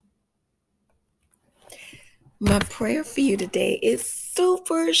My prayer for you today is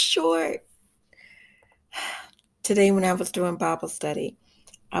super short. Today, when I was doing Bible study,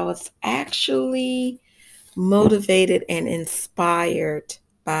 I was actually motivated and inspired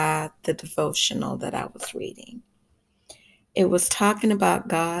by the devotional that I was reading. It was talking about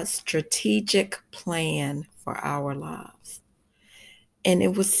God's strategic plan for our lives. And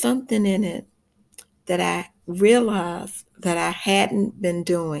it was something in it that I realized that I hadn't been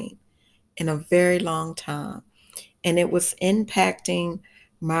doing in a very long time. And it was impacting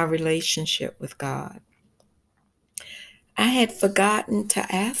my relationship with God. I had forgotten to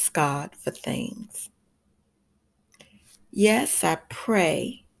ask God for things. Yes, I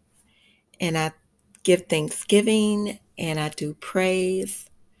pray and I give thanksgiving and I do praise,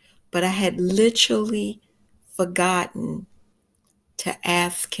 but I had literally forgotten to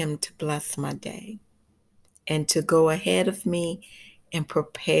ask Him to bless my day and to go ahead of me and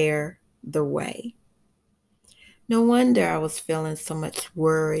prepare the way. No wonder I was feeling so much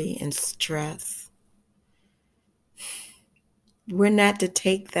worry and stress. We're not to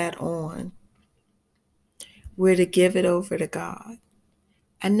take that on. We're to give it over to God.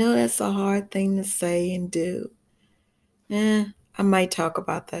 I know that's a hard thing to say and do. I might talk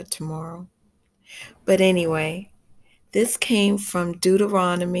about that tomorrow. But anyway, this came from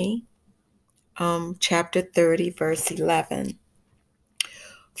Deuteronomy chapter 30, verse 11.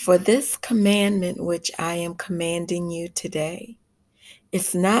 For this commandment which I am commanding you today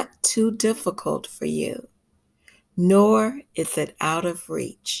is not too difficult for you, nor is it out of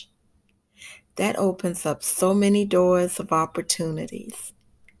reach. That opens up so many doors of opportunities,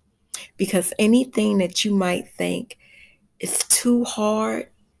 because anything that you might think is too hard,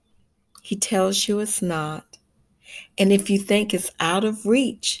 He tells you it's not. And if you think it's out of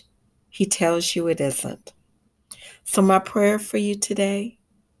reach, He tells you it isn't. So my prayer for you today,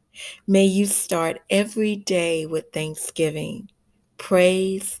 may you start every day with thanksgiving,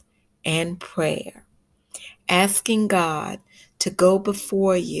 praise, and prayer, asking God to go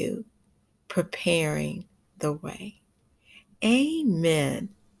before you, preparing the way. Amen.